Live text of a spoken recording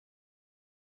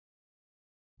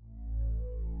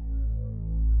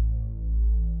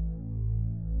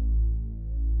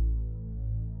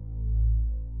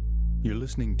You're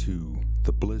listening to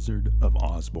The Blizzard of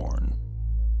Osborne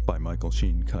by Michael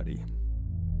Sheen Cuddy.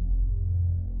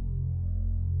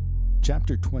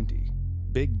 Chapter 20,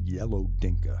 Big Yellow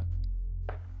Dinka.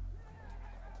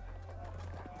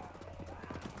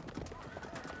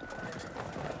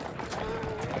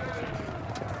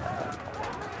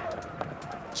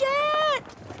 Jet!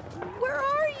 Where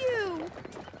are you?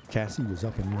 Cassie was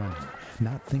up and running,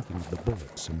 not thinking of the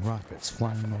bullets and rockets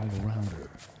flying all around her.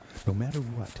 No matter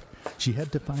what, she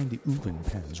had to find the oven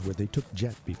pens where they took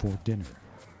Jet before dinner.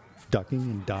 Ducking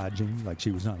and dodging like she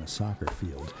was on a soccer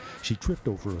field, she tripped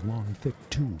over a long, thick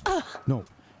tube. No,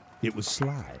 it was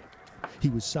Sly. He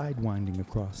was sidewinding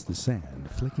across the sand,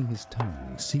 flicking his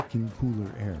tongue, seeking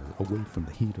cooler air away from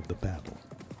the heat of the battle.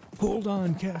 Hold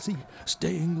on, Cassie.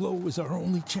 Staying low is our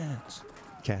only chance.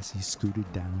 Cassie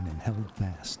scooted down and held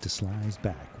fast to Sly's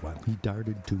back while he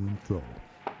darted to and fro.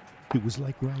 It was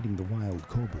like riding the wild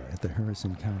cobra at the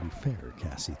Harrison County Fair,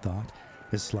 Cassie thought,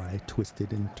 as Sly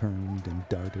twisted and turned and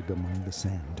darted among the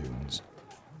sand dunes.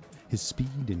 His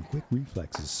speed and quick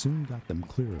reflexes soon got them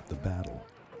clear of the battle.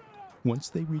 Once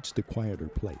they reached a quieter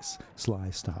place, Sly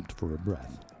stopped for a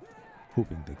breath,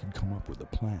 hoping they could come up with a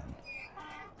plan.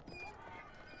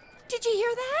 Did you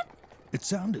hear that? It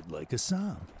sounded like a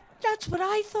psalm. That's what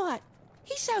I thought.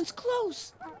 He sounds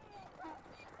close.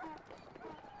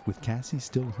 With Cassie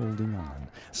still holding on,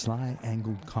 Sly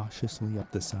angled cautiously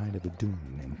up the side of a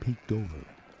dune and peeked over.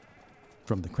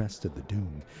 From the crest of the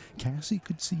dune, Cassie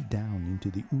could see down into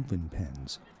the oven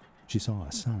pens. She saw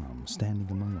a Sam standing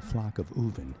among a flock of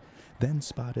oven, then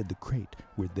spotted the crate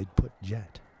where they'd put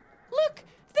Jet. Look,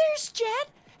 there's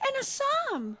Jet and a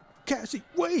Sam. Cassie,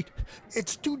 wait!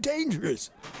 It's too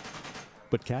dangerous!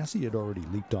 But Cassie had already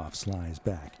leaped off Sly's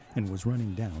back and was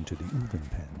running down to the oven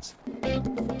pens.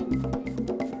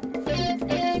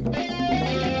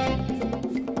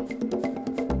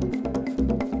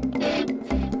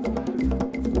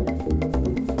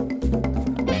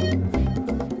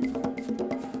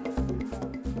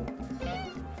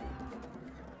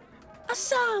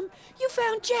 Assam, you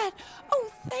found Jet.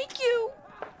 Oh, thank you.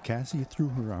 Cassie threw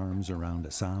her arms around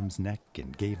Assam's neck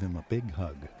and gave him a big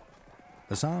hug.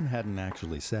 Assam hadn't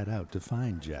actually set out to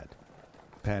find Jet.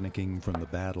 Panicking from the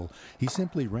battle, he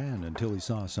simply ran until he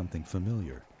saw something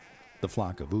familiar. The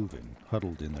flock of oven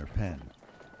huddled in their pen.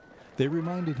 They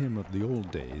reminded him of the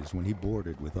old days when he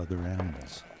boarded with other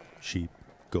animals. Sheep,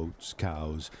 goats,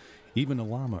 cows, even a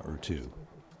llama or two.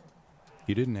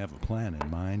 He didn't have a plan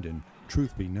in mind and,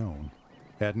 truth be known,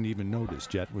 hadn't even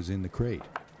noticed Jet was in the crate.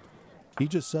 He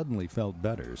just suddenly felt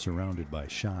better surrounded by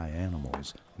shy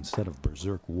animals instead of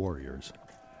berserk warriors.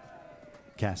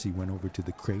 Cassie went over to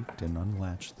the crate and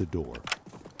unlatched the door.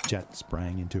 Jet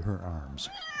sprang into her arms.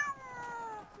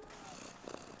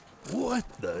 What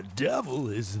the devil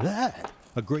is that?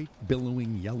 A great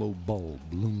billowing yellow bulb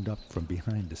loomed up from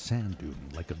behind a sand dune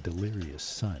like a delirious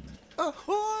sun.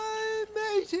 Ahoy,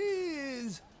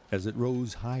 mateys! As it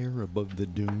rose higher above the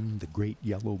dune, the great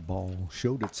yellow ball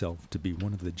showed itself to be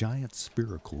one of the giant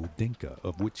spherical Dinka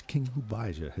of which King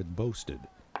Hubijah had boasted.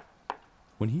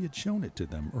 When he had shown it to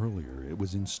them earlier, it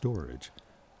was in storage,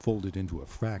 folded into a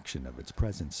fraction of its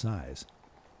present size,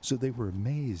 so they were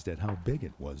amazed at how big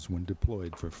it was when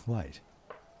deployed for flight.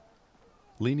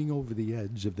 Leaning over the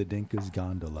edge of the Dinka's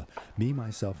gondola,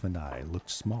 Memyselfandi looked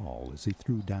small as he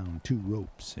threw down 2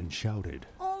 ropes and shouted,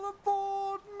 All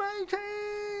aboard,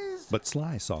 mateys! But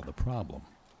Sly saw the problem.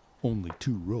 Only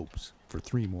 2 ropes for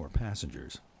 3 more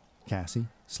passengers. Cassie,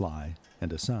 Sly,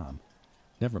 and Assam.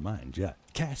 Never mind Jet.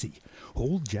 Cassie,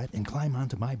 hold Jet and climb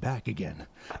onto my back again.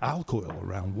 I'll coil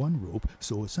around 1 rope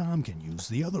so Assam can use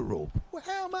the other rope. Well,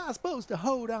 how am I supposed to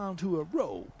hold on to a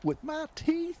rope? With my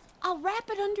teeth? I'll wrap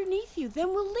it underneath you, then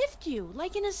we'll lift you,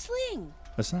 like in a sling.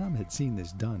 Assam had seen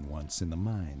this done once in the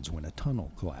mines when a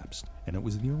tunnel collapsed, and it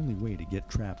was the only way to get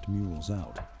trapped mules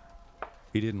out.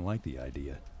 He didn't like the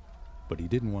idea, but he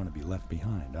didn't want to be left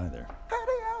behind either.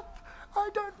 Hurry up! I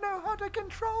don't know how to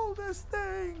control this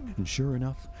thing! And sure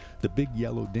enough, the big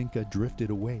yellow Dinka drifted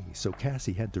away, so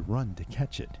Cassie had to run to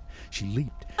catch it. She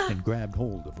leaped and grabbed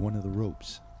hold of one of the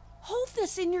ropes. Hold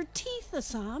this in your teeth,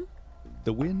 Assam.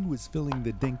 The wind was filling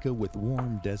the Dinka with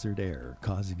warm desert air,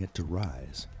 causing it to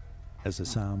rise. As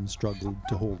Assam struggled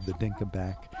to hold the Dinka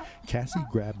back, Cassie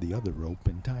grabbed the other rope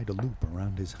and tied a loop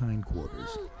around his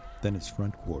hindquarters, then his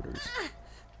front quarters.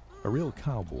 A real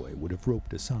cowboy would have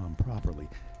roped Assam properly,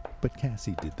 but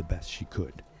Cassie did the best she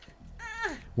could.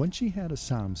 Once she had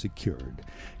Assam secured,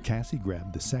 Cassie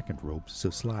grabbed the second rope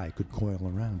so Sly could coil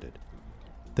around it.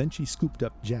 Then she scooped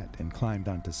up Jet and climbed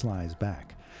onto Sly's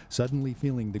back, suddenly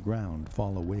feeling the ground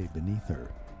fall away beneath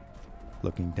her.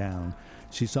 Looking down,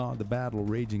 she saw the battle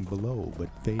raging below, but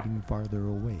fading farther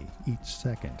away each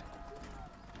second.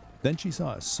 Then she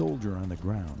saw a soldier on the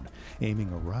ground,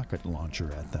 aiming a rocket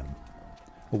launcher at them.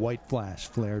 A white flash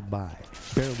flared by,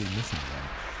 barely missing them,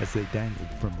 as they dangled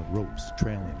from the ropes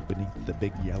trailing beneath the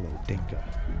big yellow Dinka.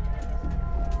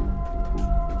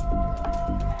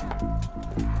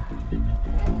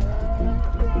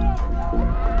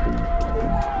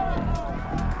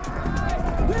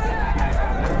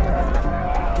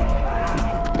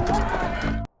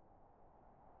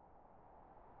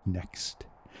 Next,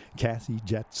 Cassie,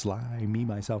 Jet, Sly, me,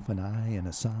 myself, and I, and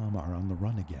Assam are on the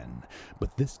run again,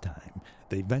 but this time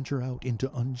they venture out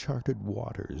into uncharted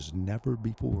waters never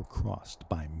before crossed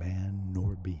by man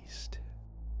nor beast.